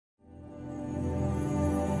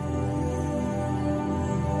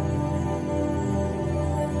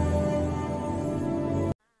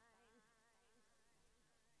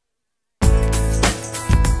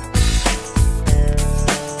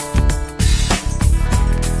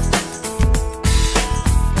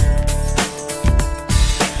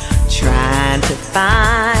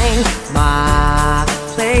find my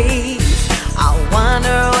place. I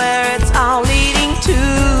wonder where it's all leading to.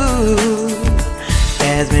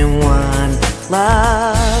 There's been one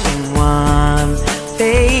love and one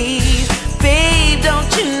face. Babe,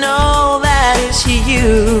 don't you know that it's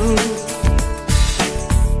you?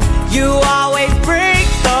 You always break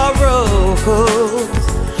the rules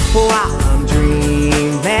while I'm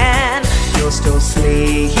dreaming. You're still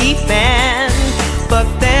sleeping, but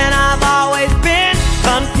then I've always been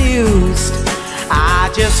confused. I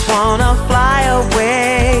just wanna fly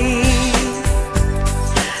away.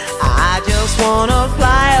 I just wanna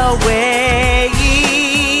fly away.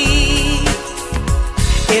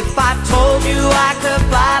 If I told you I could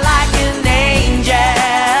fly like an angel,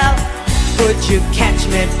 would you catch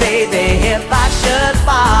me, baby, if I should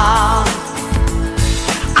fall?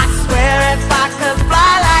 I swear if I could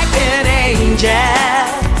fly like an angel,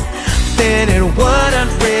 then it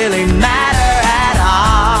wouldn't really matter at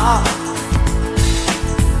all.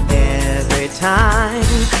 Every time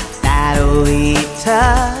that we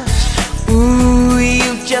touch, ooh,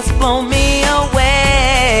 you just blow me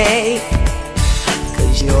away.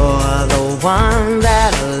 'Cause you're the one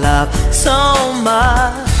that I love so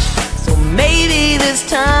much. So maybe this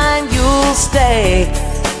time you'll stay.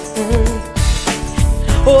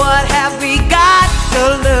 What have we got to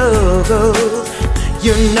lose?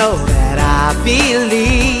 You know that I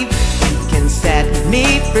believe you can set me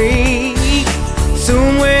free.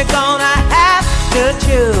 Soon we're gonna have to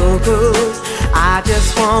choose. I just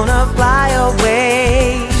wanna fly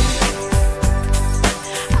away.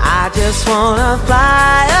 I just wanna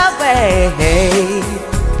fly away.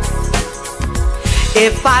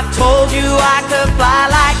 If I told you I could fly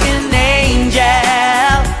like an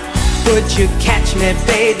angel, would you catch me,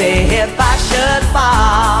 baby, if I should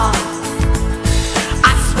fall?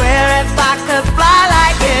 I swear if I could fly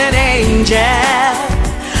like an angel,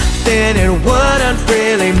 then it wouldn't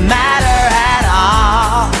really matter at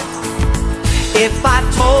all. If I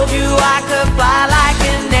told you I could fly like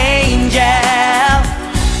an angel,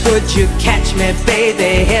 would you catch me,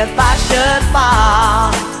 baby, if I should fall?